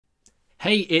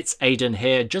Hey, it's Aidan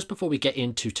here. Just before we get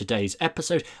into today's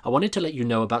episode, I wanted to let you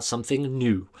know about something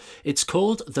new. It's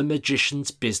called the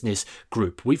Magician's Business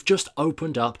Group. We've just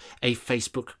opened up a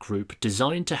Facebook group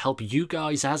designed to help you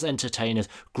guys as entertainers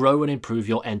grow and improve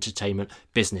your entertainment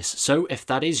business. So if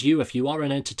that is you, if you are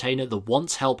an entertainer that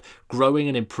wants help growing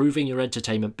and improving your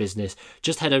entertainment business,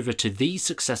 just head over to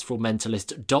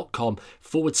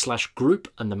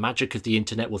thesuccessfulmentalist.com/group and the magic of the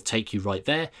internet will take you right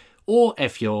there. Or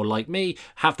if you're like me,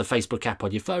 have the Facebook app on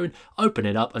your phone, open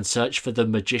it up and search for the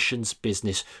Magician's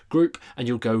Business Group and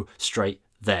you'll go straight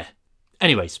there.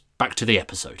 Anyways, back to the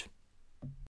episode.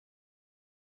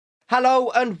 Hello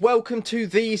and welcome to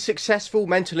the Successful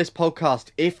Mentalist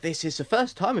podcast. If this is the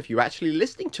first time of you actually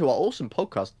listening to our awesome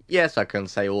podcast, yes, I can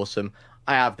say awesome.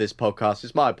 I have this podcast,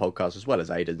 it's my podcast as well as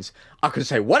Aidan's. I can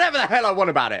say whatever the hell I want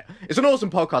about it. It's an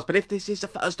awesome podcast, but if this is the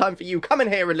first time for you coming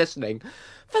here and listening,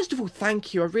 first of all,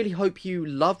 thank you. I really hope you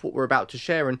love what we're about to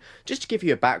share. And just to give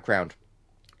you a background,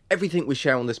 everything we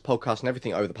share on this podcast and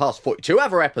everything over the past 42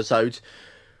 other episodes,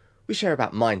 we share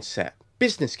about mindset,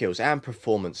 business skills and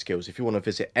performance skills. If you want to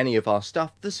visit any of our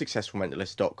stuff,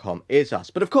 thesuccessfulmentalist.com is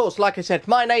us. But of course, like I said,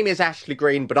 my name is Ashley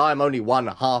Green, but I'm only one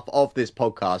half of this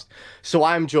podcast. So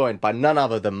I'm joined by none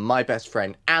other than my best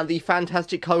friend and the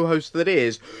fantastic co-host that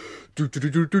is... I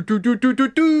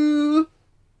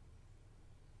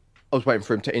was waiting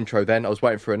for him to intro then. I was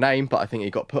waiting for a name, but I think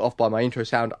he got put off by my intro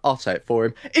sound. I'll say it for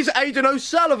him. It's Aidan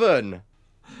O'Sullivan!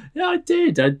 Yeah, I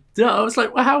did. I was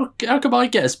like, well, how come I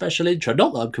get a special intro?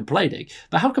 Not that I'm complaining,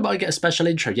 but how come I get a special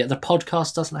intro yet the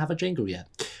podcast doesn't have a jingle yet?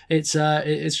 It's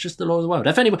just the law of the world.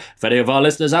 If any of our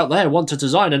listeners out there want to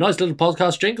design a nice little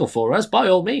podcast jingle for us, by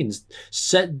all means,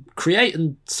 create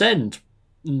and send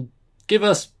and give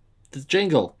us the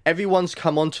jingle. Everyone's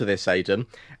come onto this, Aidan,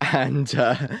 and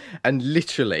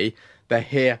literally they're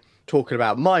here talking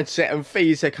about mindset and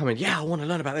fees. They're coming, yeah, I want to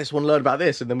learn about this,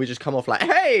 and then we just come off like,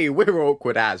 hey, we're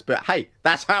awkward as, but hey,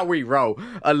 that's how we roll.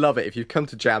 I love it. If you come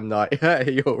to jam night,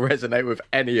 you'll resonate with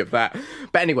any of that.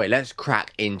 But anyway, let's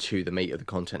crack into the meat of the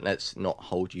content. Let's not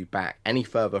hold you back any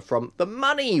further from the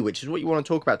money, which is what you want to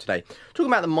talk about today.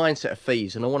 Talking about the mindset of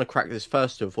fees, and I want to crack this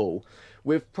first of all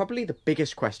with probably the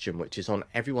biggest question, which is on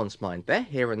everyone's mind. They're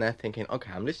here and they're thinking,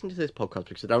 okay, I'm listening to this podcast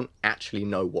because I don't actually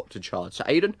know what to charge. So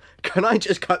Aidan, can I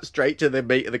just cut straight to the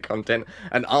meat of the content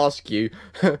and ask you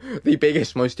the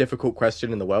biggest, most difficult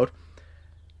question in the world?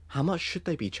 How much should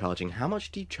they be charging? How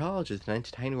much do you charge as an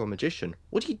entertainer or magician?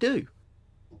 What do you do?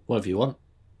 Whatever you want,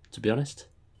 to be honest.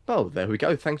 Well, there we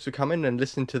go. Thanks for coming and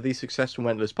listening to the Successful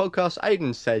Mentalist podcast.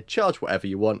 Aidan said, charge whatever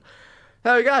you want.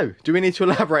 There we go. Do we need to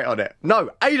elaborate on it? No.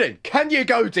 Aidan, can you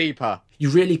go deeper? You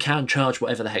really can charge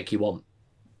whatever the heck you want.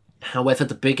 However,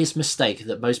 the biggest mistake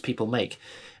that most people make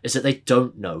is that they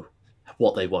don't know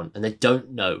what they want and they don't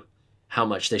know how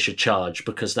much they should charge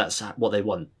because that's what they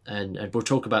want. And we'll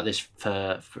talk about this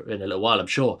for in a little while, I'm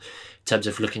sure, in terms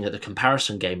of looking at the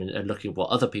comparison game and looking at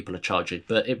what other people are charging.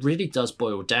 But it really does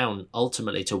boil down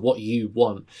ultimately to what you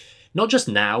want, not just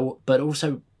now, but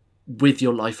also with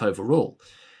your life overall.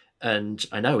 And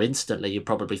I know instantly you're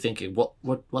probably thinking, what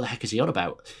the heck is he on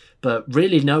about? But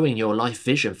really knowing your life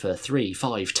vision for 3,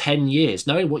 5, 10 years,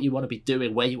 knowing what you want to be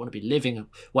doing, where you want to be living,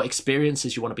 what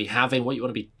experiences you want to be having, what you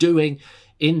want to be doing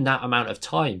in that amount of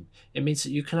time, it means that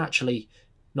you can actually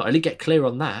not only get clear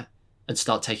on that and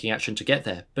start taking action to get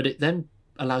there, but it then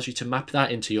allows you to map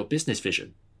that into your business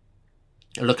vision.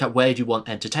 And look at where do you want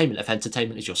entertainment. If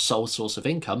entertainment is your sole source of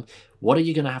income, what are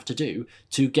you going to have to do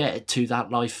to get to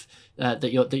that life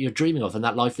that you're dreaming of and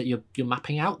that life that you're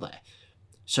mapping out there?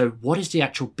 So what is the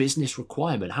actual business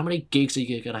requirement? How many gigs are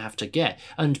you going to have to get?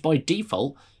 And by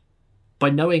default, by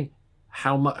knowing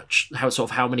how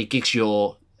many gigs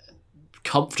you're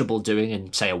comfortable doing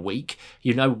in, say, a week,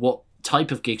 you know what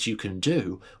type of gigs you can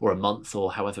do, or a month,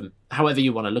 or however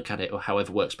you want to look at it, or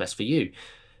however works best for you.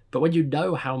 But when you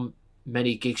know how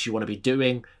many gigs you want to be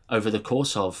doing over the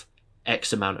course of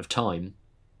X amount of time,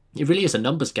 it really is a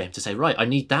numbers game to say, right, I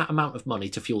need that amount of money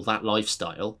to fuel that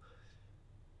lifestyle.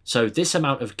 So this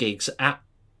amount of gigs at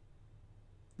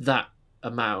that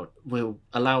amount will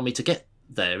allow me to get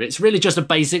there. It's really just a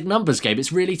basic numbers game.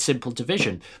 It's really simple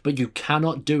division, but you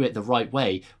cannot do it the right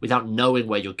way without knowing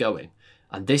where you're going.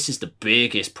 And this is the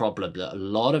biggest problem that a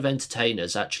lot of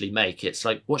entertainers actually make. It's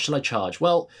like, what shall I charge?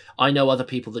 Well, I know other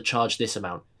people that charge this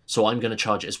amount, so I'm going to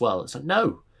charge it as well. It's like,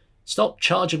 no, stop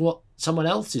charging what someone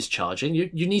else is charging.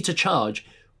 You need to charge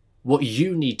what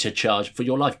you need to charge for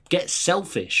your life. Get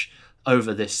selfish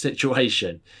over this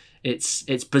situation. It's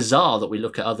bizarre that we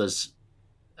look at others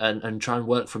and try and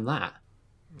work from that.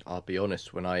 I'll be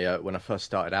honest, when I first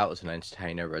started out as an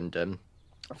entertainer, and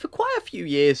for quite a few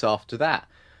years after that,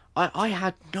 I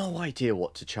had no idea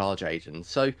what to charge, Aidan.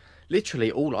 So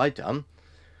literally all I'd done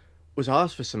was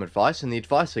ask for some advice, and the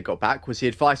advice I got back was the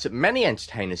advice that many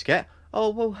entertainers get. Oh,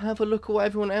 well, have a look at what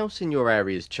everyone else in your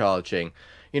area is charging.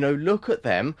 Look at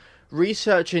them,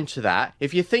 research into that.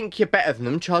 If you think you're better than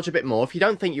them, charge a bit more. If you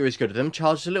don't think you're as good as them,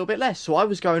 charge a little bit less. So I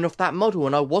was going off that model,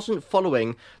 and I wasn't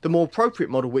following the more appropriate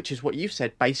model, which is what you've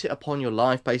said. Base it upon your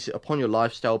life, base it upon your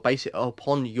lifestyle, base it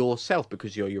upon yourself,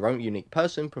 because you're your own unique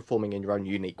person performing in your own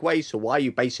unique way. So why are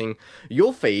you basing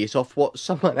your fees off what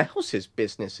someone else's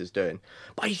business is doing?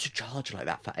 But I used to charge like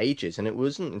that for ages, and it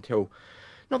wasn't until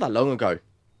not that long ago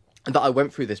that I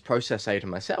went through this process,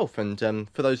 Aidan, myself. And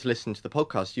for those listening to the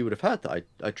podcast, you would have heard that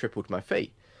I tripled my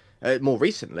fee. More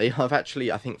recently, I've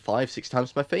actually, I think, 5-6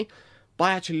 times my fee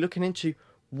by actually looking into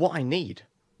what I need,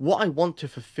 what I want to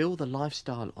fulfill the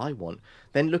lifestyle I want,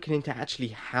 then looking into actually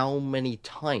how many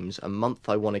times a month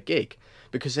I want a gig.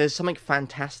 Because there's something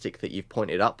fantastic that you've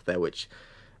pointed up there, which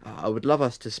I would love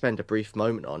us to spend a brief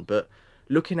moment on, but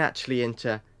looking actually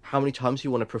into how many times you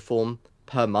want to perform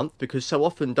per month, because so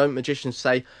often don't magicians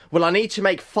say, well, I need to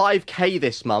make 5k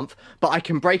this month, but I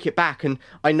can break it back, and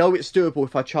I know it's doable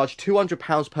if I charge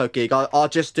 £200 per gig. I'll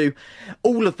just do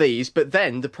all of these. But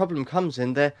then the problem comes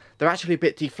in, they're actually a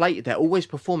bit deflated. They're always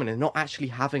performing and not actually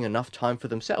having enough time for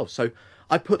themselves. So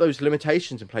I put those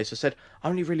limitations in place. I said, I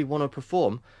only really want to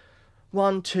perform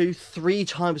 1, 2, 3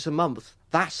 times a month.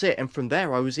 That's it. And from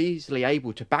there, I was easily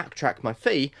able to backtrack my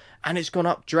fee, and it's gone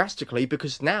up drastically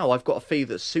because now I've got a fee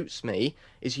that suits me,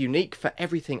 is unique for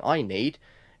everything I need.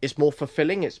 It's more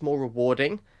fulfilling, it's more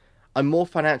rewarding. I'm more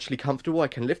financially comfortable. I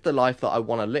can live the life that I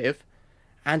want to live.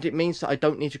 And it means that I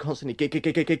don't need to constantly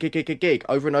gig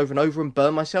over and over and over and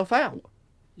burn myself out.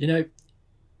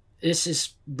 This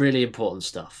is really important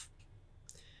stuff.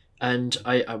 And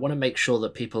I want to make sure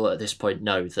that people at this point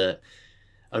know that,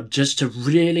 just to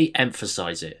really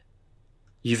emphasize it,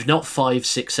 you've not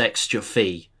 5-6x'd your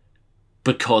fee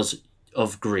because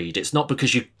of greed. It's not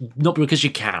because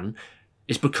you can.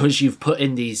 It's because you've put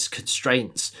in these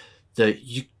constraints that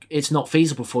it's not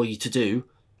feasible for you to do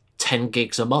 10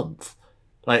 gigs a month.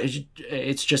 Like,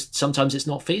 it's just, sometimes it's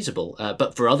not feasible.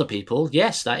 But for other people,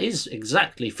 yes, that is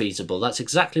exactly feasible. That's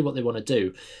exactly what they want to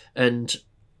do. And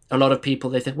a lot of people,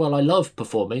 they think, well, I love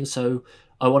performing, so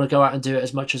I want to go out and do it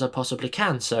as much as I possibly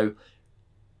can. So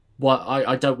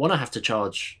I don't want to have to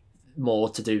charge more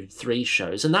to do 3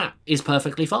 shows. And that is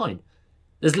perfectly fine.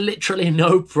 There's literally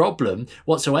no problem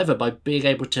whatsoever by being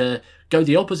able to go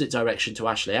the opposite direction to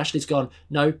Ashley. Ashley's gone,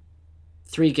 no,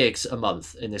 3 gigs a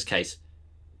month in this case.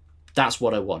 That's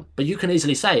what I want. But you can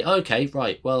easily say, okay,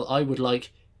 right, well, I would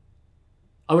like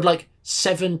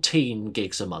 17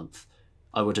 gigs a month.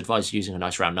 I would advise using a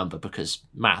nice round number because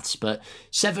maths, but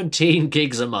 17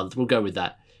 gigs a month, we'll go with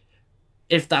that.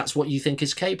 If that's what you think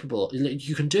is capable,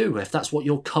 you can do, if that's what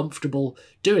you're comfortable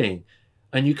doing,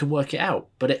 and you can work it out.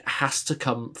 But it has to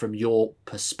come from your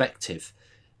perspective.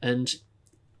 And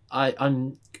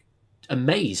I'm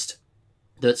amazed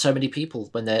that so many people,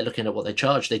 when they're looking at what they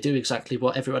charge, they do exactly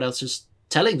what everyone else is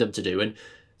telling them to do. And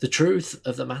the truth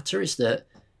of the matter is that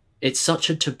it's such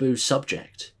a taboo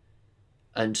subject.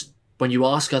 And when you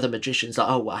ask other magicians, like,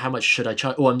 oh, how much should I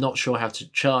charge? Oh, I'm not sure how to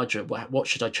charge. Or what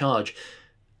should I charge?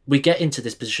 We get into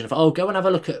this position of, oh, go and have a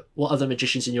look at what other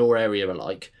magicians in your area are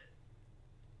like.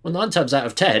 Well, 9 times out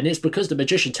of 10, it's because the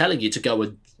magician telling you to go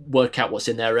and work out what's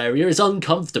in their area is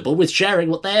uncomfortable with sharing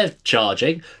what they're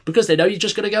charging because they know you're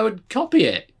just going to go and copy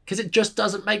it, because it just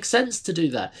doesn't make sense to do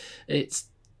that. It's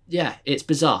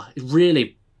bizarre. It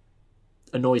really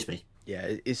annoys me.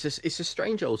 Yeah, it's a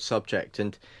strange old subject,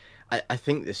 and I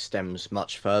think this stems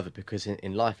much further because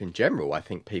in life in general, I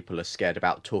think people are scared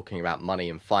about talking about money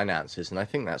and finances, and I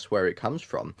think that's where it comes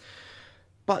from.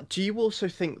 But do you also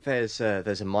think there's a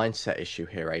mindset issue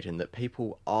here, Aidan, that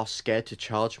people are scared to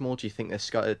charge more? Do you think they're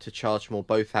scared to charge more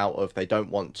both out of they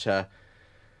don't want to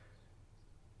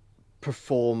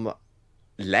perform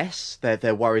less,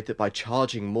 they're worried that by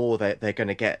charging more they're going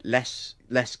to get less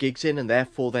gigs in, and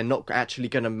therefore they're not actually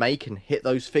going to make and hit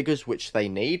those figures which they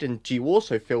need? And do you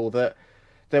also feel that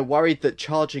they're worried that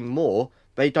charging more,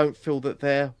 they don't feel that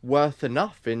they're worth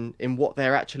enough in what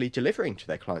they're actually delivering to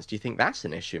their clients? Do you think that's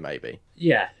an issue maybe?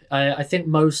 Yeah, I think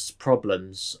most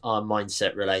problems are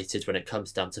mindset related when it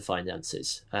comes down to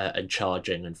finances and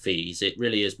charging and fees. It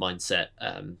really is mindset,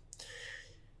 and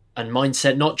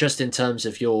mindset not just in terms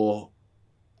of your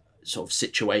sort of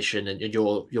situation and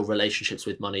your relationships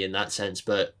with money in that sense,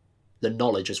 but the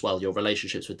knowledge as well, your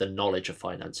relationships with the knowledge of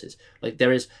finances. Like,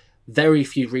 there is very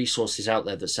few resources out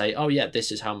there that say, oh yeah,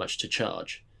 this is how much to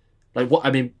charge. Like, what I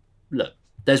mean, look,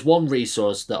 there's one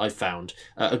resource that I found,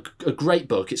 a great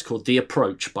book. It's called The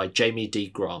Approach by Jamie D.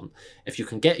 Grant. If you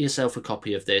can get yourself a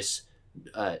copy of this,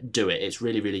 do it. It's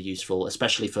really, really useful,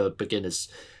 especially for beginners.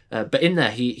 But in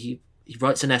there, he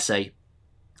writes an essay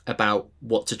about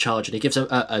what to charge, and he gives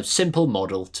a simple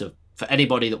model for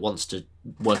anybody that wants to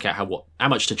work out how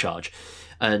much to charge.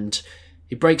 And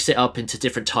he breaks it up into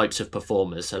different types of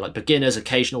performers. So like beginners,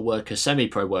 occasional workers,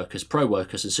 semi-pro workers, pro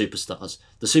workers, and superstars.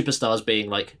 The superstars being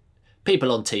like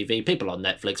people on TV, people on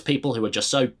Netflix, people who are just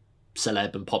so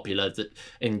celeb and popular that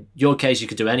in your case you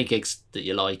could do any gigs that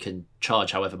you like and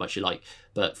charge however much you like.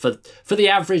 But for the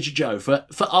average Joe, for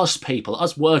us people,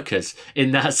 us workers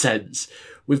in that sense,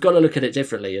 we've got to look at it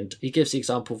differently. And he gives the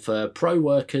example for pro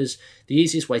workers, the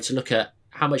easiest way to look at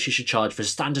how much you should charge for a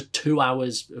standard 2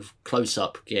 hours of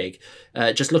close-up gig.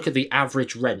 Just look at the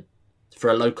average rent for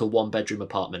a local one-bedroom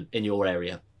apartment in your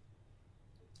area.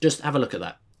 Just have a look at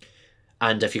that.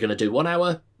 And if you're going to do 1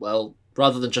 hour, well,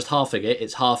 rather than just halving it,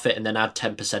 it's half it and then add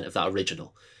 10% of that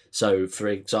original. So, for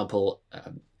example,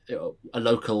 a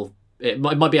local, it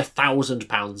might be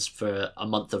 £1,000 for a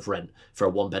month of rent for a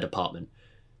one-bed apartment.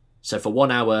 So for 1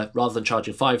 hour, rather than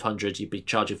charging 500, you'd be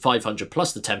charging 500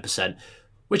 plus the 10%,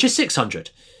 which is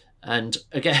 600. And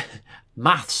again,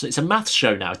 maths. It's a maths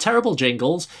show now. Terrible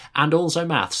jingles and also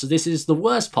maths. So this is the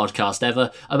worst podcast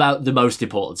ever about the most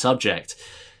important subject.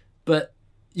 But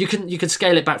you can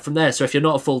scale it back from there. So if you're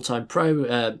not a full-time pro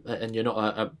and you're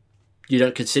not you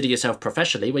don't consider yourself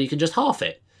professionally, well, you can just half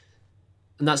it.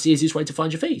 And that's the easiest way to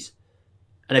find your fees.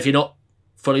 And if you're not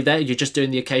fully there, you're just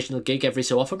doing the occasional gig every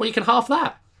so often, well, you can half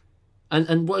that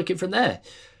and work it from there.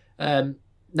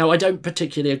 Now, I don't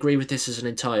particularly agree with this as an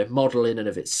entire model in and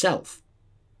of itself.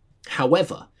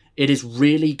 However, it is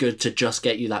really good to just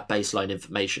get you that baseline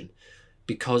information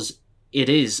because it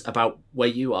is about where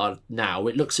you are now.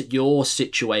 It looks at your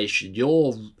situation,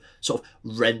 your sort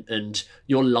of rent and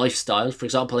your lifestyle. For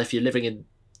example, if you're living in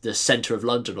the centre of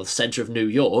London or the centre of New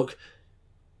York,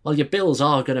 well, your bills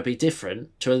are going to be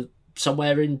different to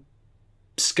somewhere in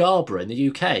Scarborough in the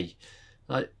UK.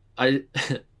 I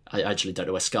actually don't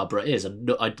know where Scarborough is.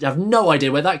 I have no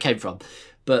idea where that came from.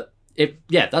 But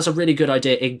that's a really good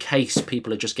idea in case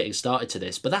people are just getting started to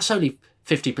this. But that's only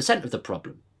 50% of the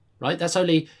problem, right? That's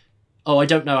only, I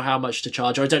don't know how much to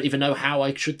charge, or I don't even know how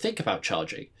I should think about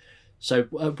charging. So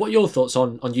what are your thoughts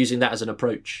on using that as an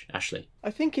approach, Ashley?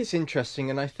 I think it's interesting,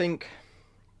 and I think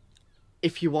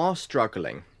if you are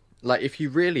struggling, like if you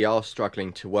really are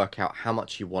struggling to work out how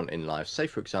much you want in life, say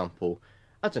for example,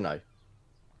 I don't know,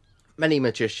 many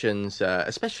magicians,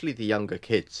 especially the younger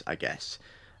kids, I guess,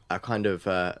 are kind of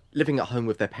living at home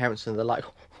with their parents and they're like,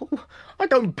 oh, I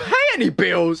don't pay any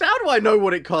bills. How do I know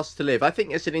what it costs to live? I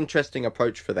think it's an interesting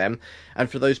approach for them. And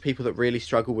for those people that really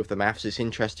struggle with the maths, it's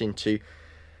interesting to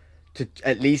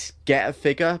at least get a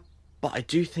figure. But I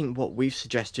do think what we've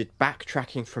suggested,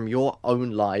 backtracking from your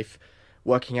own life,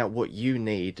 working out what you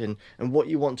need and what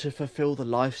you want to fulfill the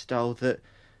lifestyle that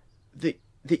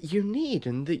you need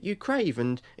and that you crave,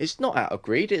 and it's not out of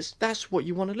greed, that's what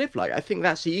you want to live like. I think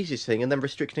that's the easiest thing, and then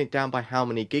restricting it down by how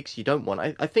many gigs you don't want.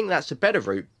 I think that's a better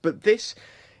route, but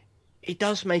it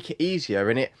does make it easier,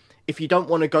 and if you don't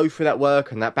want to go through that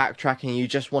work and that backtracking, you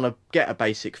just want to get a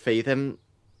basic fee, then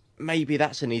maybe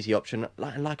that's an easy option.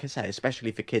 Like I say,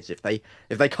 especially for kids, if they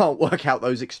can't work out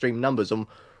those extreme numbers on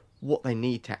what they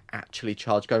need to actually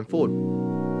charge going forward.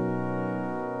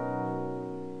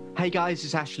 Hey guys,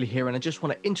 it's Ashley here, and I just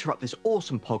want to interrupt this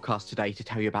awesome podcast today to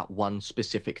tell you about one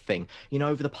specific thing. You know,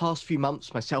 over the past few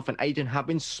months, myself and Aidan have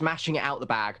been smashing it out the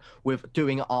bag with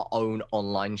doing our own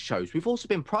online shows. We've also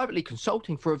been privately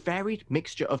consulting for a varied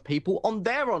mixture of people on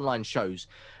their online shows.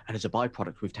 And as a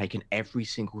byproduct, we've taken every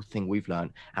single thing we've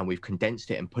learned and we've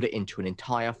condensed it and put it into an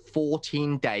entire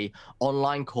 14-day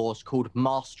online course called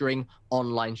Mastering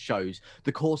Online Shows.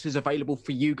 The course is available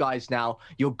for you guys now.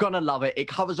 You're gonna love it. It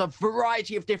covers a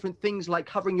variety of different things, like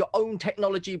covering your own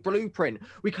technology blueprint.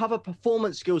 We cover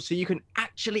performance skills so you can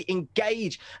actually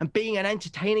engage and being an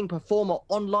entertaining performer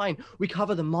online. We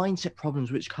cover the mindset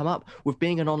problems which come up with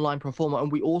being an online performer,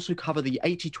 and we also cover the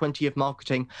 80-20 of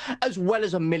marketing, as well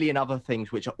as a million other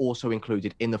things which are also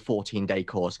included in the 14-day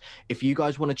course. If you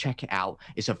guys want to check it out,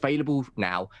 it's available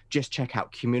now. Just check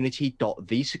out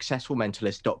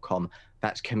community.thesuccessfulmentalist.com.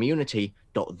 That's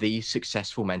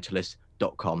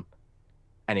community.thesuccessfulmentalist.com.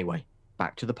 Anyway,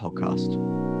 back to the podcast.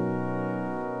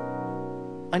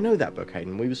 I know that book,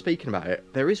 Hayden. We were speaking about it.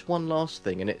 There is one last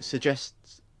thing, and it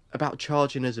suggests about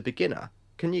charging as a beginner.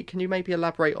 Can you maybe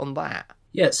elaborate on that?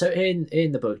 Yeah, so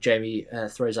in the book, Jamie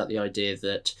throws out the idea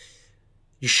that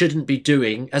you shouldn't be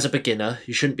doing, as a beginner,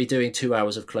 you shouldn't be doing 2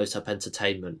 hours of close-up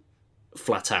entertainment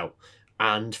flat out.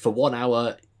 and for 1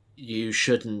 hour you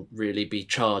shouldn't really be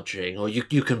charging, or you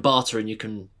can barter and you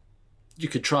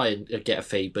could try and get a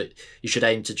fee, but you should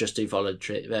aim to just do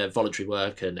voluntary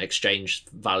work and exchange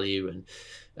value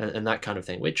and that kind of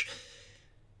thing, which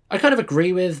I kind of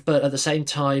agree with, but at the same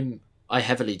time I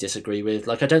heavily disagree with.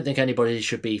 Like, I don't think anybody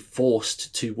should be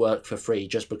forced to work for free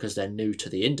just because they're new to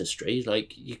the industry.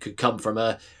 Like, you could come from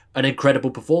an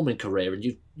incredible performing career and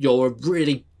you're a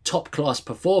really top class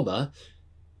performer.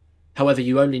 However,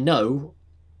 you only know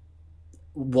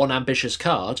one ambitious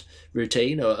card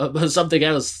routine or something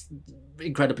else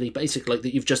incredibly basic like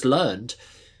that you've just learned.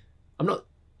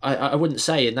 I wouldn't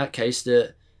say in that case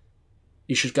that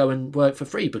you should go and work for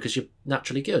free because you're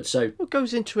naturally good. So it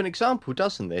goes into an example,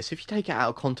 doesn't this? If you take it out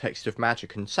of context of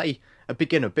magic and say a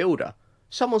beginner builder,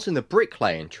 someone's in the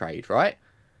bricklaying trade, right?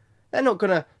 They're not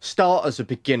going to start as a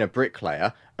beginner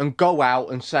bricklayer and go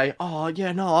out and say, oh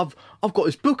yeah, no, I've got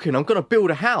this booking, I'm going to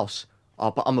build a house. Oh,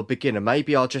 but I'm a beginner.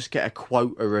 Maybe I'll just get a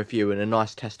quote, a review, and a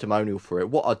nice testimonial for it.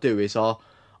 What I'll do is I'll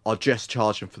just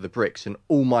charge them for the bricks, and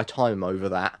all my time over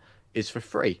that is for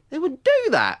free. They wouldn't do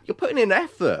that. You're putting in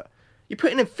effort. You're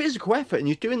putting in physical effort, and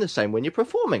you're doing the same when you're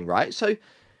performing, right? So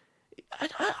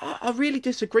I really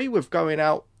disagree with going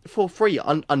out for free,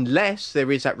 unless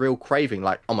there is that real craving,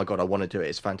 like, oh my God, I want to do it.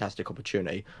 It's a fantastic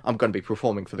opportunity. I'm going to be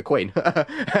performing for the Queen.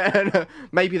 And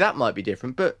maybe that might be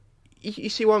different, but you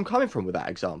see where I'm coming from with that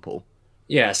example.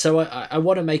 Yeah, so I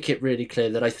want to make it really clear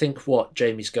that I think what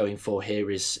Jamie's going for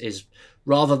here is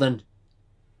rather than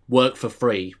work for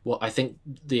free, what I think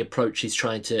the approach he's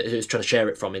trying to share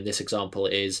it from in this example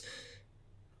is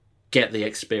get the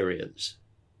experience.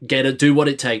 Do what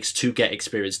it takes to get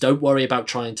experience. Don't worry about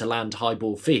trying to land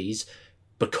highball fees,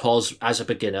 because as a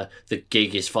beginner, the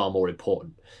gig is far more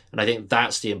important. And I think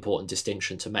that's the important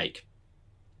distinction to make.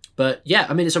 But yeah,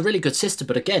 I mean, it's a really good system,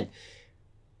 but again,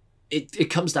 it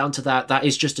comes down to that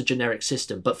is just a generic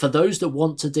system. But for those that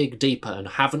want to dig deeper and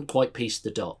haven't quite pieced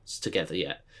the dots together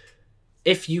yet,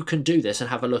 if you can do this and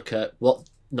have a look at what,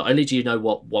 not only do you know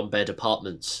what one-bed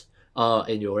apartments are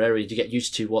in your area, you get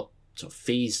used to what sort of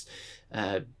fees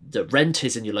the rent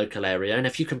is in your local area, and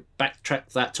if you can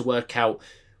backtrack that to work out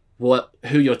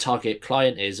who your target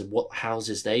client is and what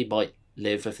houses they might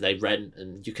live if they rent,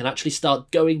 and you can actually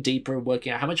start going deeper and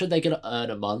working out how much are they going to earn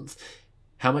a month,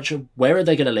 where are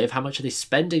they going to live, how much are they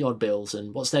spending on bills,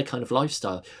 and what's their kind of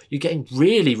lifestyle. You're getting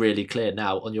really, really clear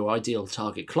now on your ideal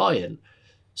target client,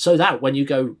 so that when you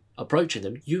go approaching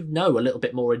them, you know a little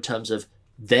bit more in terms of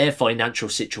their financial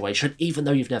situation, even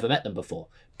though you've never met them before.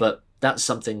 But that's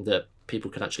something that people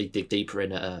can actually dig deeper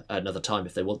in at another time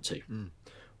if they want to.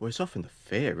 Well, it's often the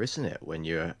fear, isn't it, when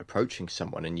you're approaching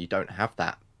someone and you don't have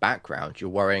that background. You're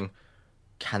worrying,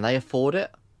 can they afford it?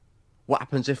 What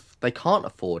happens if they can't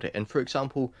afford it? And for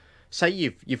example, say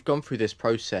you've gone through this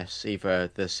process, either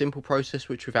the simple process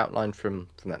which we've outlined from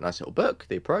that nice little book,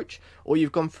 the approach, or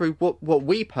you've gone through what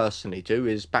we personally do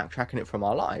is backtracking it from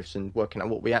our lives and working out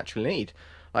what we actually need.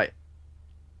 Like,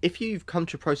 if you've come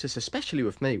to a process, especially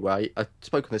with me, where I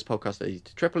spoke on this podcast that I used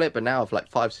to triple it, but now I've like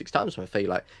 5-6 times my fee,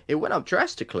 like it went up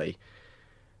drastically.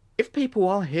 If people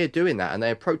are here doing that and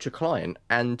they approach a client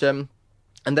and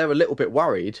they're a little bit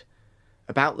worried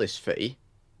about this fee,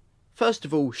 first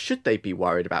of all, should they be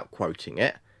worried about quoting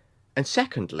it? And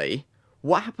secondly,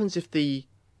 what happens if the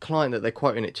client that they're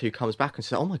quoting it to comes back and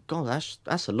says, oh my God,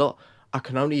 that's a lot. I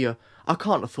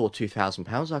can't afford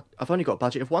 £2,000. I've only got a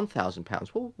budget of £1,000.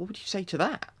 What would you say to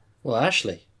that? Well,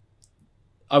 Ashley,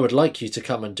 I would like you to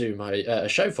come and do my a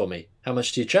show for me. How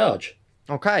much do you charge?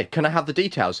 Okay, can I have the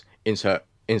details? Insert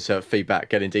feedback,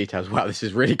 getting details. Wow, this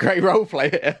is really great roleplay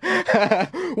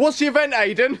here. What's the event,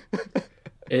 Aidan?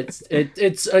 It's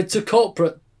a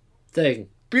corporate thing.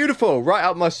 Beautiful, right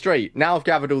up my street. Now I've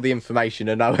gathered all the information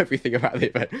and know everything about the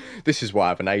event. This is why I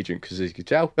have an agent, because as you can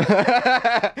tell.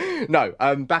 No,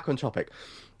 back on topic.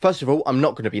 First of all, I'm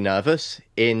not going to be nervous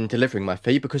in delivering my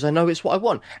fee because I know it's what I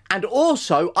want. And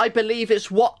also, I believe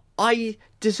it's what I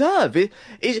deserve.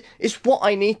 It's what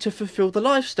I need to fulfill the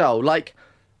lifestyle. Like,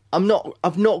 I've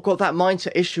not got that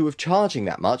mindset issue of charging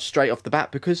that much straight off the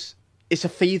bat because it's a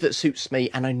fee that suits me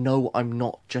and I know I'm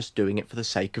not just doing it for the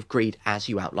sake of greed, as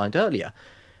you outlined earlier.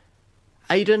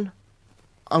 Aidan,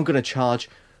 I'm going to charge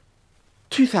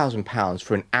 £2,000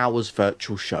 for an hour's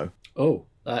virtual show. Oh,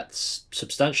 that's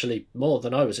substantially more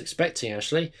than I was expecting,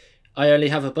 Ashley. I only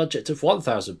have a budget of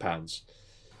 £1,000.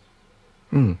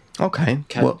 Okay.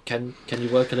 Can you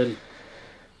work a little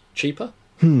cheaper?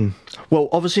 Well,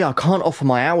 obviously I can't offer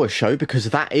my hour show because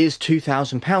that is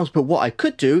 £2,000, but what I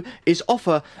could do is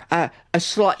offer a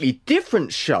slightly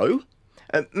different show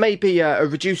maybe a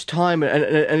reduced time and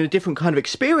a different kind of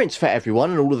experience for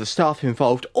everyone and all of the staff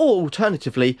involved. Or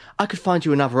alternatively, I could find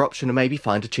you another option and maybe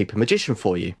find a cheaper magician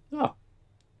for you. Oh,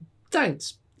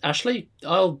 thanks, Ashley.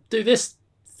 I'll do this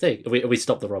thing. We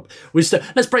stopped the rob.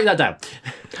 Let's break that down.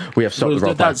 We have stopped the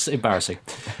roleplay. That's embarrassing.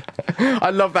 I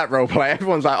love that roleplay.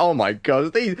 Everyone's like, oh my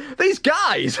god, these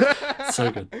guys.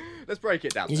 So good. Let's break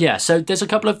it down. Yeah, so there's a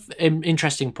couple of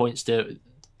interesting points that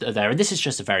are there, and this is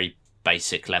just a very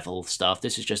basic level stuff.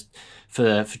 This is just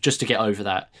for just to get over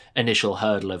that initial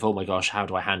hurdle of, oh my gosh, how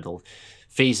do I handle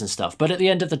fees and stuff. But at the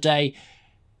end of the day,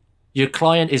 your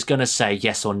client is going to say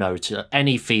yes or no to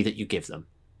any fee that you give them.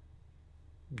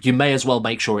 You may as well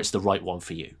make sure it's the right one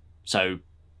for you. So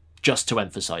just to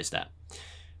emphasize that.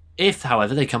 If,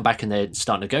 however, they come back and they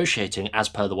start negotiating as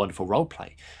per the wonderful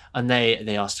roleplay, and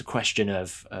they ask the question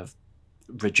of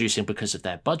reducing because of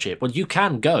their budget, well, you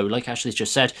can go, like Ashley's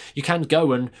just said, you can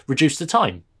go and reduce the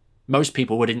time. Most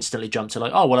people would instantly jump to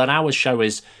like, oh, well, an hour's show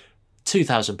is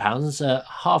 £2,000, a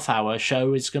half-hour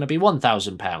show is going to be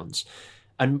 £1,000.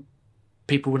 And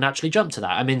people would naturally jump to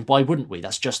that. I mean, why wouldn't we?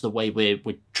 That's just the way we're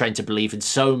trained to believe in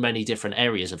so many different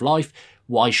areas of life.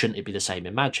 Why shouldn't it be the same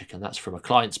in magic? And that's from a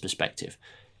client's perspective.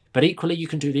 But equally, you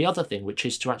can do the other thing, which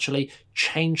is to actually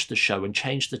change the show and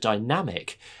change the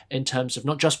dynamic in terms of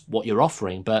not just what you're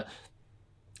offering, but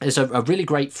there's a really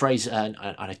great phrase, and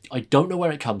I don't know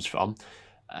where it comes from,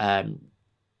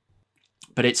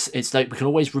 but it's like we can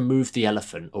always remove the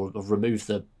elephant or remove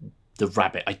the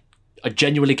rabbit. I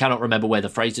genuinely cannot remember where the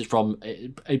phrase is from.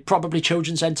 Probably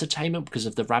children's entertainment because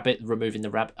of the rabbit, removing the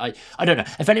rabbit. I don't know.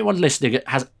 If anyone listening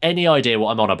has any idea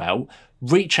what I'm on about,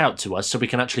 reach out to us so we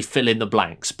can actually fill in the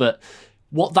blanks. But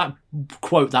what that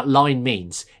quote, that line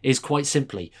means is quite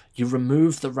simply, you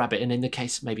remove the rabbit. And in the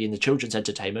case, maybe in the children's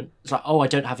entertainment, it's like, oh, I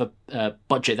don't have a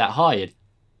budget that high.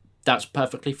 That's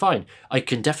perfectly fine. I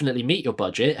can definitely meet your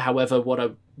budget. However, what I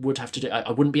would have to do,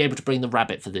 I wouldn't be able to bring the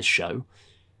rabbit for this show,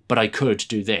 but I could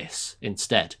do this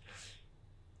instead.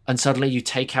 And suddenly you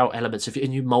take out elements of it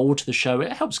and you mould the show.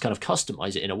 It helps kind of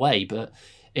customize it in a way, but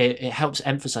it helps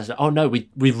emphasize that, oh no, we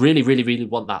really, really, really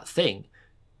want that thing.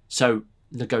 So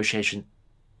negotiation,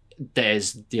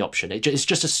 there's the option. It's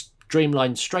just a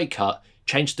streamlined straight cut,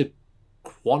 change the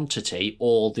quantity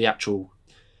or the actual,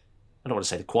 I don't want to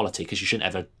say the quality because you shouldn't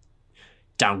ever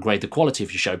downgrade the quality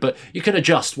of your show, but you can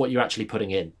adjust what you're actually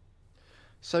putting in.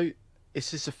 So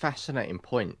this is a fascinating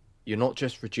point. You're not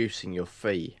just reducing your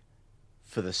fee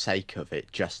for the sake of it,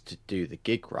 just to do the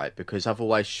gig, right? Because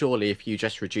otherwise, surely, if you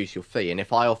just reduce your fee, and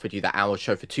if I offered you that hour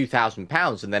show for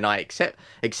 £2,000 and then I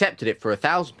accepted it for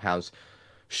 £1,000,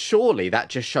 surely that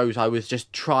just shows I was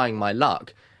just trying my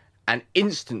luck. And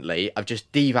instantly, I've just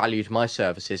devalued my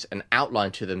services and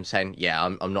outlined to them saying, yeah,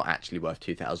 I'm not actually worth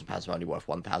 £2,000, I'm only worth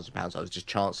 £1,000. I was just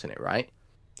chancing it, right?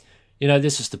 You know,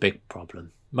 this is the big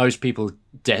problem. Most people,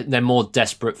 they're more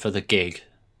desperate for the gig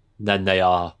than they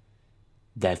are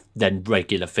their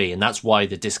regular fee. And that's why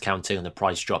the discounting and the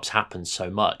price drops happen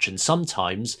so much. And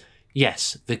sometimes,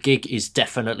 yes, the gig is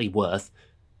definitely worth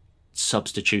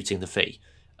substituting the fee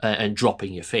and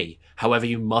dropping your fee. However,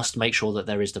 you must make sure that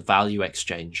there is the value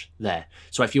exchange there.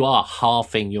 So if you are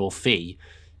halving your fee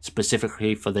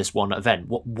specifically for this one event,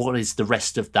 what is the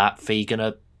rest of that fee going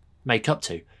to make up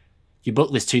to? You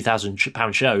book this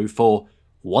 £2,000 show for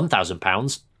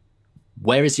 £1,000.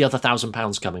 Where is the other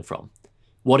 £1,000 coming from?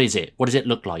 What is it? What does it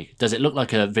look like? Does it look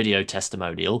like a video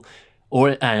testimonial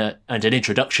or and an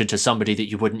introduction to somebody that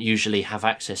you wouldn't usually have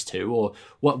access to? Or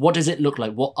what does it look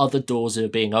like? What other doors are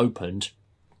being opened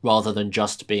rather than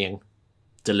just being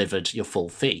delivered your full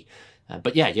fee?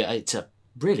 But yeah, it's a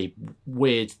really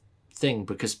weird thing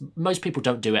because most people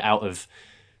don't do it out of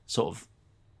sort of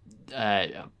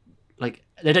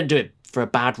they don't do it for a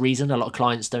bad reason. A lot of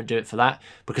clients don't do it for that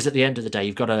because at the end of the day,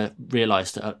 you've got to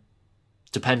realise that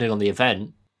depending on the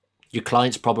event, your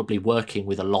client's probably working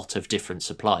with a lot of different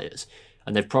suppliers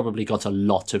and they've probably got a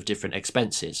lot of different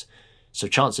expenses. So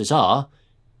chances are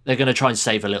they're going to try and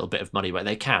save a little bit of money where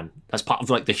they can. That's part of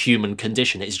like the human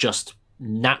condition. It's just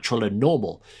natural and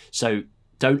normal. So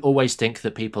don't always think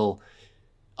that people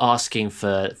asking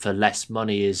for less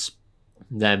money is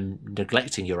them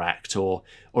neglecting your act or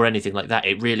anything like that.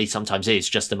 It really sometimes is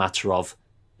just a matter of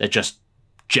they're just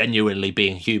genuinely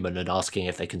being human and asking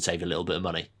if they can save a little bit of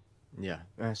money. Yeah,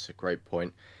 that's a great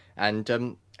point. And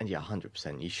yeah,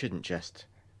 100%. You shouldn't just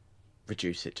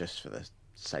reduce it just for the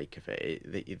sake of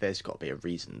it. There's got to be a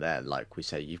reason there. Like we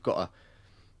say, you've got to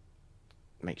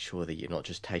make sure that you're not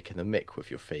just taking the mick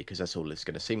with your fee, because that's all it's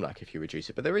going to seem like if you reduce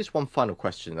it. But there is one final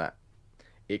question that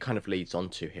it kind of leads on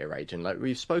to here, Adrian. Like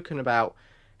we've spoken about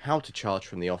how to charge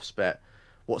from the offset,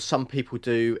 what some people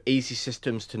do, easy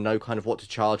systems to know kind of what to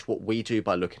charge, what we do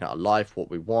by looking at our life, what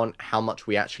we want, how much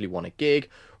we actually want a gig,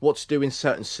 what to do in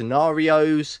certain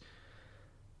scenarios.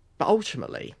 But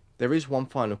ultimately, there is one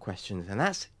final question, and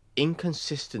that's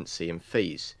inconsistency in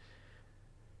fees.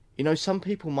 You know, some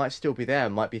people might still be there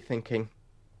and might be thinking,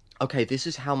 okay, this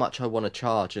is how much I want to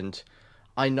charge, and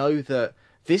I know that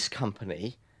this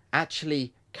company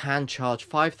actually can charge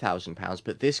 £5,000,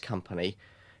 but this company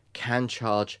can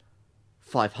charge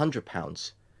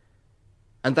 £500.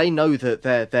 And they know that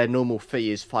their normal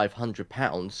fee is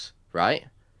 £500, right?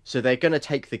 So they're going to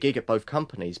take the gig at both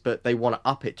companies, but they want to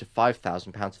up it to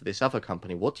 £5,000 for this other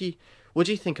company. What do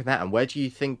you think of that? And where do you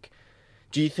think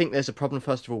there's a problem,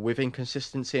 first of all, with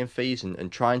inconsistency in fees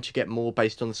and trying to get more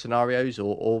based on the scenarios,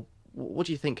 or what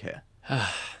do you think here?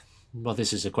 Well,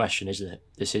 this is a question, isn't it?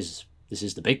 This is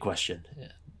the big question.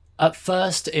 Yeah. At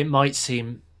first, it might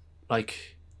seem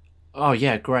like, oh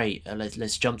yeah, great,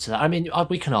 let's jump to that. I mean,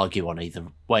 we can argue on either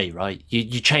way, right?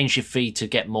 You change your fee to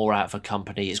get more out of a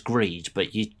company, it's greed,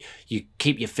 but you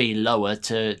keep your fee lower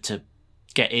to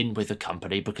get in with a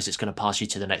company because it's going to pass you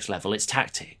to the next level. It's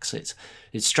tactics, it's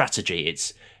strategy,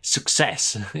 it's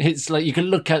success. It's like you can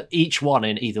look at each one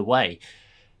in either way.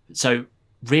 So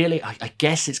really, I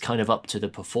guess it's kind of up to the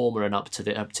performer and up to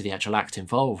the actual act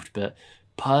involved. But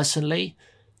personally,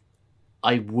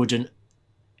 I wouldn't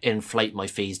inflate my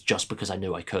fees just because I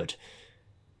knew I could.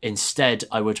 Instead,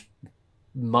 I would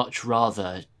much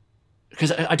rather,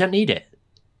 because I don't need it.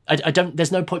 I don't.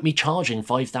 There's no point me charging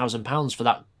 £5,000 for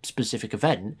that specific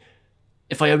event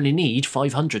if I only need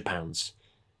 £500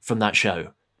 from that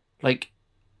show. Like,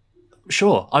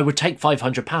 sure, I would take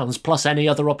 £500 plus any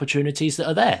other opportunities that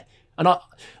are there. And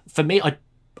for me,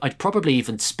 I'd probably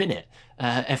even spin it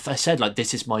if I said, like,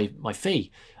 this is my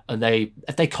fee, and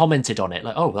if they commented on it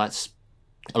like, oh, that's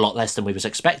a lot less than we was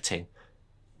expecting,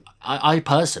 I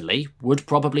personally would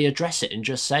probably address it and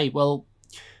just say, well,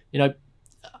 you know,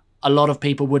 a lot of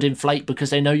people would inflate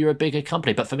because they know you're a bigger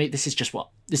company. But for me, this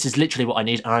is literally what I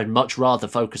need. And I'd much rather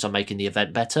focus on making the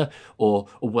event better or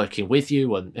working with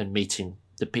you and meeting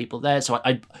the people there. So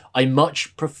I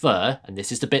much prefer, and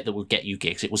this is the bit that will get you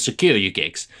gigs, it will secure you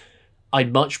gigs. I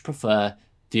much prefer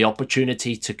the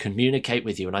opportunity to communicate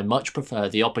with you, and I much prefer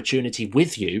the opportunity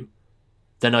with you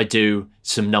than I do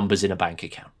some numbers in a bank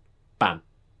account. Bam.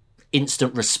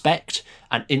 Instant respect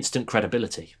and instant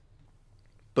credibility.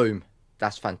 Boom.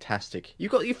 That's fantastic. You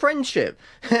got your friendship.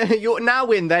 You're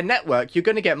now in their network. You're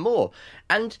going to get more.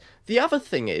 And the other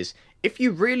thing is, if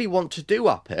you really want to do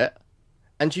up it,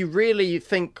 and you really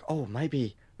think, oh,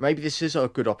 maybe this is a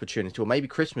good opportunity, or maybe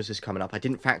Christmas is coming up, I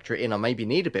didn't factor it in, I maybe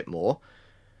need a bit more.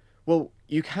 Well,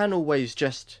 you can always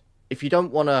just, if you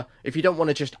don't want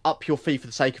to just up your fee for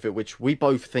the sake of it, which we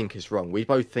both think is wrong, we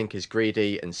both think is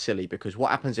greedy and silly, because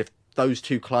what happens if those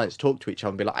two clients talk to each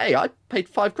other and be like, hey, I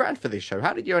paid £5,000 for this show,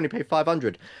 how did you only pay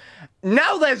 500?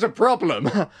 Now there's a problem.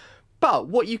 But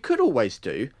what you could always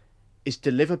do is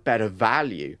deliver better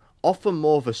value, offer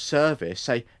more of a service,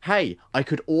 say, hey, I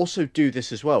could also do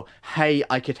this as well. Hey,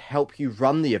 I could help you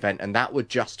run the event, and that would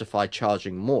justify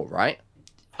charging more, right?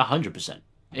 100%.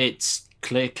 It's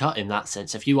clear cut in that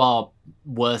sense. If you are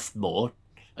worth more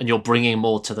and you're bringing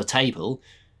more to the table,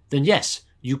 then yes,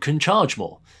 you can charge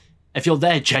more. If you're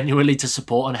there genuinely to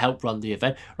support and help run the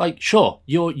event, like, sure,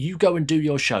 you go and do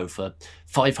your show for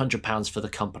 £500 for the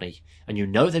company, and you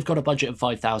know they've got a budget of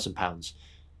 £5,000.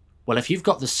 Well, if you've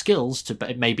got the skills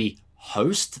to maybe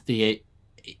host the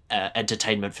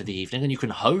entertainment for the evening, and you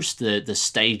can host the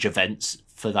stage events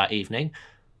for that evening,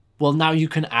 well, now you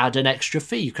can add an extra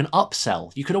fee. You can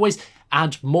upsell. You can always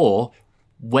add more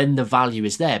when the value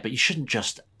is there, but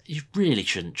you really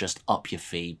shouldn't just up your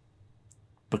fee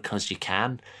because you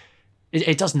can.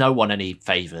 It does no one any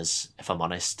favours, if I'm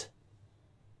honest.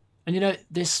 And, you know,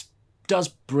 this does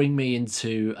bring me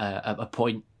into a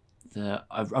point that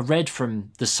I read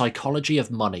from The Psychology of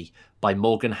Money by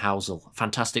Morgan Housel.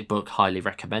 Fantastic book, highly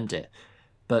recommend it.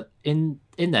 But in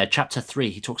there, chapter 3,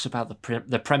 he talks about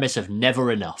the premise of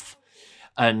never enough.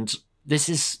 And this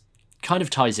is kind of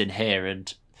ties in here,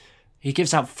 and he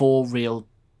gives out 4 real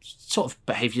sort of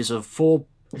behaviours of 4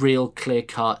 real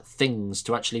clear-cut things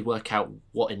to actually work out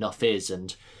what enough is.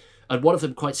 And one of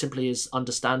them, quite simply, is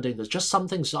understanding that just some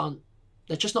things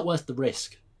they're just not worth the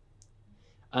risk.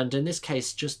 And in this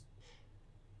case, just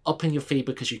upping your fee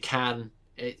because you can,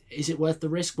 is it worth the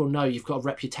risk? Well, no, you've got a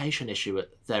reputation issue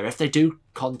there. If they do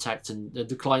contact and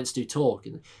the clients do talk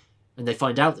and they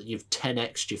find out that you've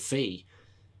 10x'd your fee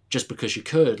just because you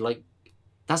could, like,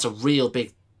 that's a real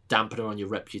big dampener on your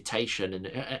reputation.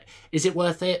 And is it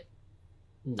worth it?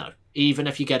 No. Even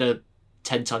if you get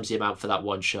 10 times the amount for that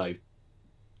one show,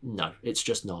 No, it's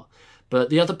just not. But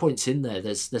the other points in there,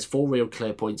 there's 4 real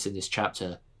clear points in this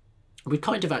chapter. We've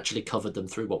kind of actually covered them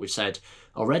through what we've said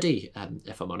already,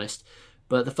 if I'm honest.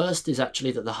 But the first is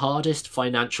actually that the hardest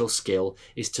financial skill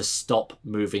is to stop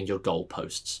moving your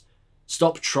goalposts.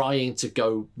 Stop trying to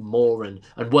go more and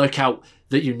work out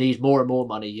that you need more and more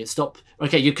money. You stop.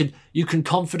 Okay, you can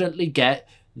confidently get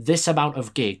this amount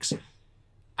of gigs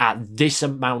at this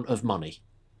amount of money.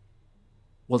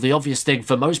 Well, the obvious thing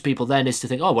for most people then is to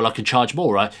think, oh, well, I can charge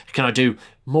more. Can I do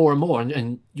more and more?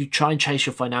 And you try and chase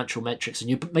your financial metrics and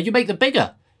you make them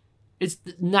bigger. It's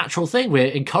the natural thing. We're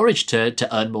encouraged to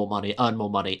earn more money, earn more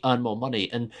money, earn more money.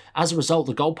 And as a result,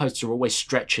 the goalposts are always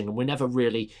stretching and we're never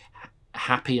really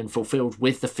happy and fulfilled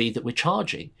with the fee that we're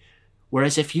charging.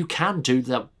 Whereas if you can do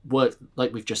that work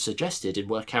like we've just suggested and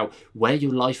work out where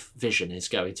your life vision is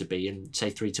going to be in, say,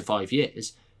 3 to 5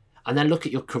 years, and then look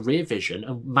at your career vision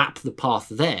and map the path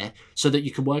there so that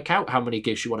you can work out how many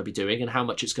gigs you want to be doing and how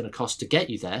much it's going to cost to get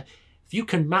you there. If you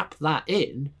can map that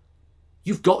in,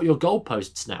 you've got your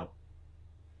goalposts now.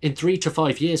 In 3 to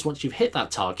 5 years, once you've hit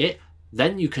that target,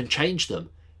 then you can change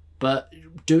them. But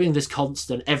doing this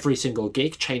constant every single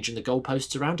gig, changing the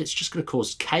goalposts around, it's just going to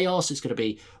cause chaos. It's going to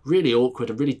be really awkward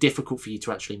and really difficult for you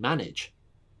to actually manage.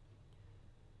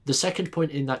 The second point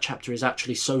in that chapter is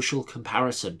actually social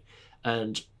comparison.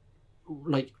 And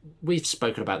like we've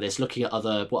spoken about this, looking at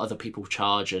what other people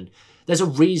charge, and there's a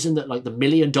reason that like the $1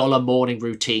 million morning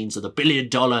routines or the $1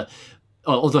 billion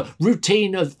or the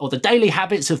routine of or the daily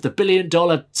habits of the $1 billion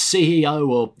CEO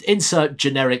or insert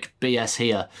generic BS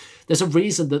here. There's a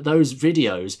reason that those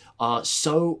videos are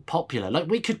so popular. Like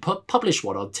we could publish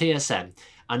one on TSM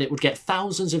and it would get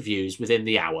thousands of views within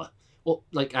the hour. Or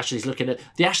like Ashley's looking at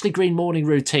the Ashley Green morning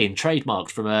routine, trademarked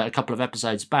from a couple of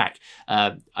episodes back.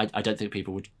 I don't think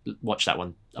people would watch that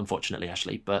one, unfortunately,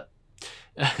 Ashley. But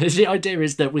the idea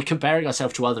is that we're comparing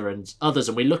ourselves to others,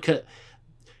 and we look at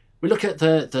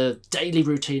the daily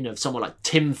routine of someone like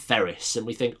Tim Ferriss, and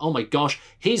we think, oh my gosh,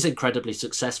 he's incredibly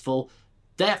successful.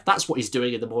 That's what he's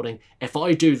doing in the morning. If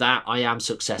I do that, I am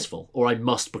successful, or I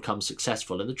must become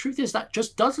successful. And the truth is that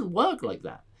just doesn't work like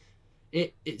that.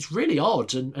 It's really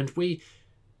odd, and we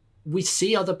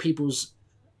see other people's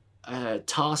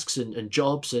tasks and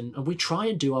jobs, and we try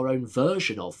and do our own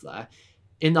version of that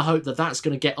in the hope that that's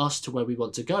going to get us to where we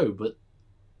want to go, but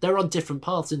they're on different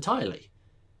paths entirely.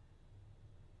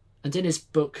 And in his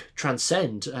book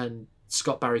Transcend, and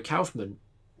Scott Barry Kaufman,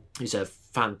 he's a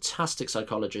fantastic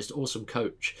psychologist, awesome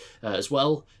coach as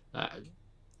well,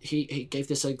 he gave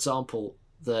this example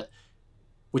that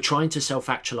we're trying to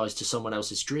self-actualize to someone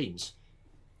else's dreams.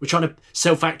 We're trying to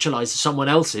self-actualize someone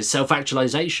else's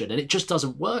self-actualization, and it just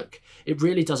doesn't work. It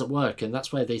really doesn't work, and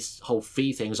that's where this whole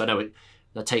fee things, I know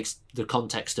that takes the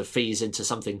context of fees into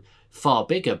something far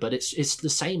bigger, but it's the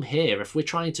same here. If we're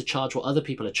trying to charge what other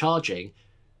people are charging,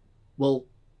 well,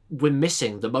 we're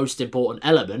missing the most important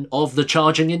element of the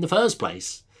charging in the first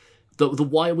place. The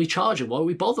why are we charging? Why are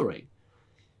we bothering?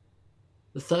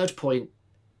 The third point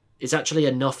is actually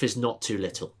enough is not too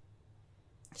little.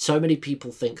 So many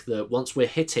people think that once we're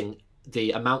hitting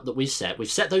the amount that we've set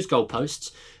those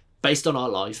goalposts based on our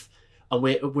life, and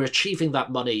we're achieving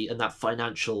that money and that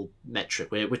financial metric.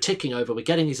 We're ticking over. We're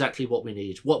getting exactly what we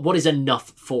need. What is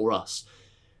enough for us?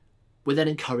 We're then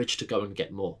encouraged to go and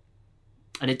get more.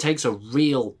 And it takes a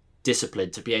real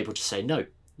discipline to be able to say, no,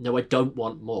 I don't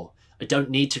want more. I don't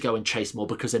need to go and chase more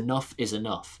because enough is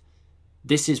enough.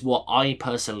 This is what I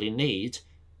personally need.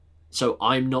 So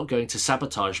I'm not going to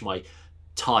sabotage my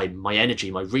time, my energy,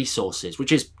 my resources,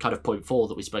 which is kind of point 4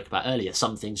 that we spoke about earlier.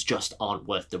 Some things just aren't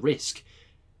worth the risk.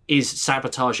 Is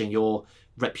sabotaging your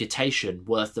reputation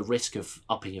worth the risk of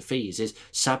upping your fees? Is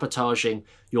sabotaging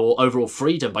your overall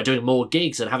freedom by doing more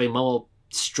gigs and having more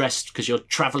stress because you're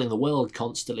traveling the world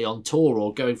constantly on tour,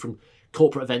 or going from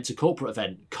corporate event to corporate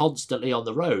event, constantly on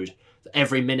the road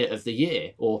every minute of the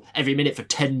year, or every minute for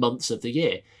 10 months of the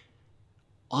year?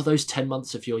 Are those 10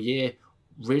 months of your year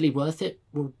really worth it?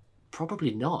 Well,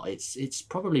 probably not. It's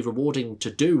probably rewarding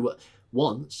to do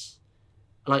once.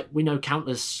 Like, we know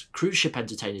countless cruise ship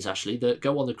entertainers, actually, that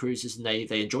go on the cruises and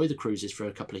they enjoy the cruises for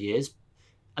a couple of years,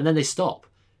 and then they stop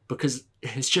because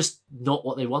it's just not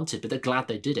what they wanted, but they're glad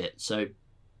they did it. So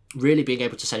really being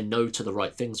able to say no to the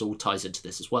right things all ties into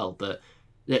this as well. But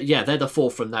yeah, they're the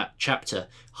 4 from that chapter.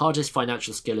 Hardest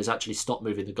financial skill is actually stop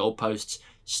moving the goalposts.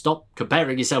 Stop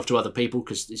comparing yourself to other people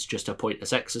because it's just a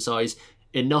pointless exercise.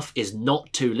 Enough is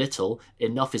not too little.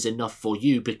 Enough is enough for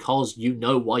you because you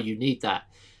know why you need that.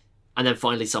 And then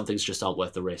finally, some things just aren't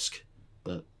worth the risk.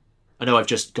 But I know I've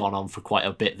just gone on for quite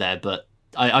a bit there, but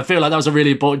I feel like that was a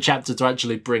really important chapter to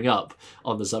actually bring up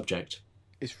on the subject.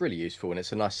 it's really useful, and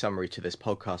it's a nice summary to this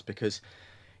podcast because,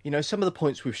 some of the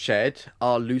points we've shared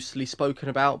are loosely spoken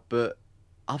about, but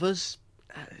others,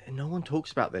 no one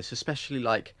talks about this, especially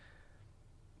like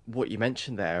what you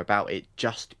mentioned there about it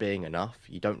just being enough.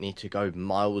 You don't need to go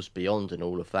miles beyond and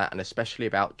all of that, and especially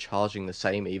about charging the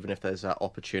same even if there's that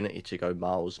opportunity to go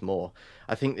miles more.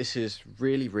 I think this is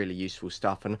really, really useful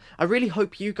stuff, and I really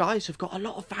hope you guys have got a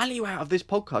lot of value out of this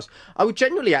podcast. I would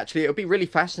genuinely, actually, it would be really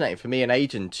fascinating for me and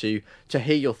Aidan to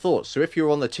hear your thoughts. So if you're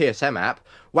on the TSM app,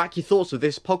 whack your thoughts of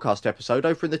this podcast episode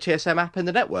over in the TSM app in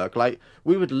the network. Like,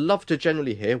 we would love to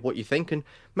generally hear what you think, and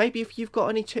maybe if you've got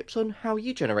any tips on how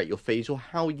you generate your fees or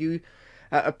how you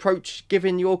approach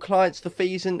giving your clients the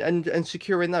fees and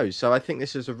securing those. So I think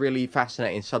this is a really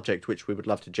fascinating subject which we would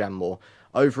love to jam more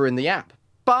over in the app.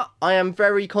 But I am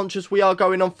very conscious we are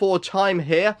going on for time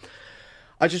here.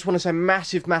 I just want to say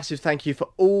massive, massive thank you for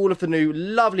all of the new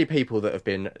lovely people that have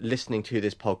been listening to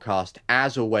this podcast.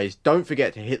 As always, don't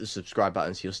forget to hit the subscribe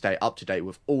button so you'll stay up to date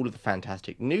with all of the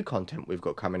fantastic new content we've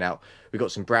got coming out. We've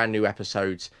got some brand new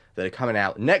episodes that are coming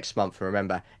out next month. And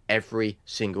remember, every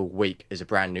single week is a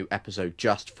brand new episode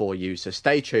just for you. So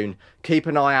stay tuned. Keep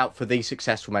an eye out for The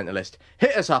Successful Mentalist.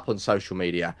 Hit us up on social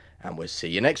media and we'll see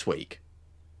you next week.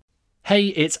 Hey,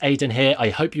 it's Aidan here. I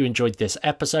hope you enjoyed this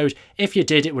episode. If you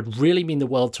did, it would really mean the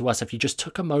world to us if you just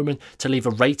took a moment to leave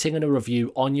a rating and a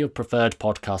review on your preferred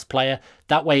podcast player.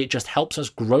 That way, it just helps us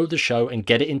grow the show and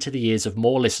get it into the ears of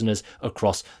more listeners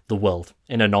across the world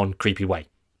in a non-creepy way.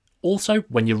 Also,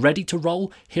 when you're ready to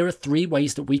roll, here are 3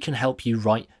 ways that we can help you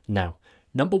right now.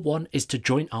 Number 1 is to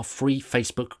join our free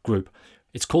Facebook group.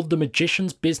 It's called the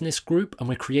Magician's Business Group, and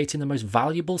we're creating the most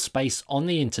valuable space on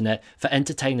the internet for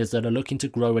entertainers that are looking to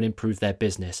grow and improve their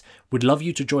business. We'd love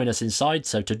you to join us inside,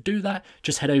 so to do that,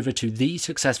 just head over to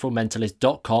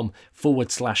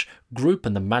thesuccessfulmentalist.com/group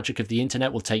and the magic of the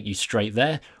internet will take you straight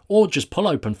there, or just pull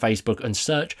open Facebook and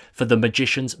search for the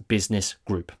Magician's Business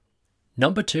Group.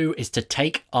 Number 2 is to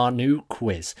take our new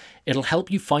quiz. It'll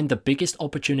help you find the biggest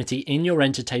opportunity in your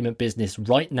entertainment business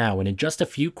right now, and in just a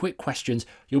few quick questions,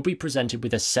 you'll be presented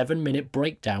with a 7-minute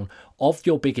breakdown of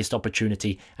your biggest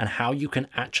opportunity and how you can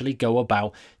actually go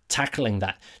about tackling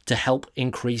that to help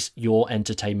increase your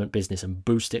entertainment business and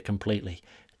boost it completely.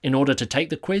 In order to take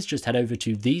the quiz, just head over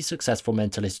to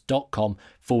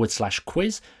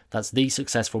thesuccessfulmentalist.com/quiz. That's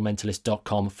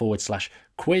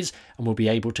thesuccessfulmentalist.com/quiz, and we'll be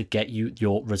able to get you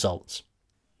your results.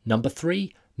 Number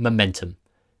 3, momentum.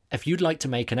 If you'd like to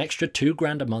make an extra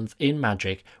 $2,000 a month in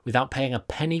magic without paying a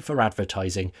penny for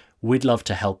advertising, we'd love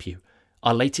to help you.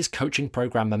 Our latest coaching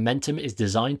program, Momentum, is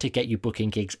designed to get you booking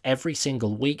gigs every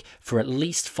single week for at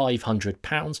least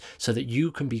 £500 so that you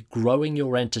can be growing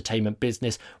your entertainment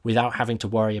business without having to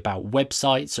worry about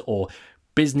websites or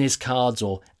business cards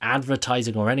or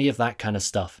advertising or any of that kind of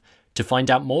stuff. To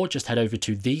find out more, just head over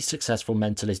to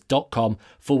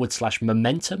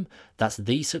thesuccessfulmentalist.com/momentum. That's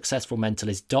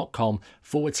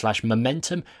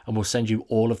thesuccessfulmentalist.com/momentum, and we'll send you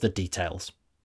all of the details.